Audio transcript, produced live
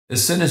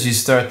As soon as you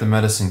start the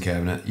medicine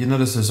cabinet, you'll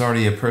notice there's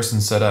already a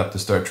person set up to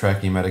start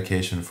tracking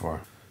medication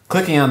for.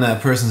 Clicking on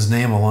that person's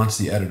name will launch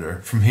the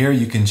editor. From here,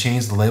 you can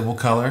change the label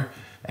color,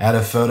 add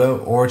a photo,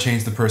 or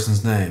change the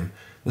person's name.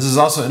 This is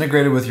also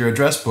integrated with your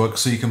address book,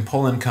 so you can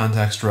pull in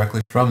contacts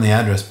directly from the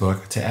address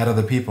book to add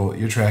other people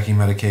you're tracking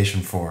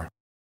medication for.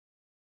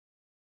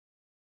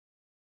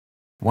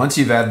 Once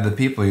you've added the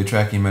people you're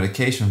tracking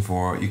medication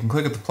for, you can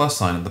click at the plus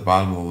sign at the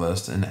bottom of the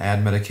list and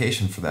add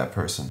medication for that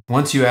person.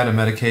 Once you add a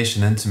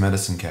medication into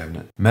Medicine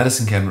Cabinet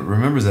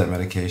remembers that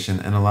medication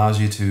and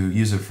allows you to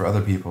use it for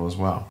other people as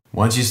well.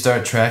 Once you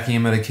start tracking a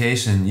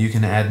medication, you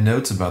can add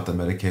notes about the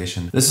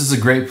medication. This is a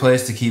great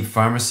place to keep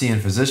pharmacy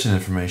and physician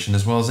information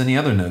as well as any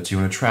other notes you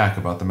want to track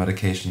about the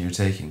medication you're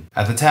taking.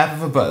 At the tap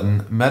of a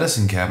button,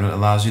 Medicine Cabinet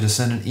allows you to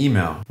send an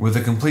email with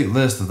a complete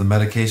list of the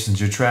medications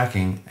you're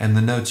tracking and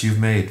the notes you've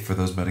made for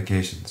those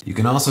medications. You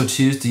can also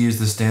choose to use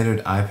the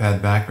standard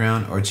iPad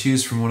background or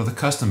choose from one of the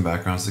custom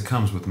backgrounds that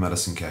comes with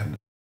Medicine Cabinet.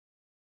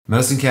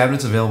 Medicine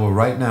Cabinet's available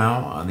right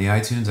now on the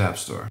iTunes App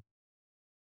Store.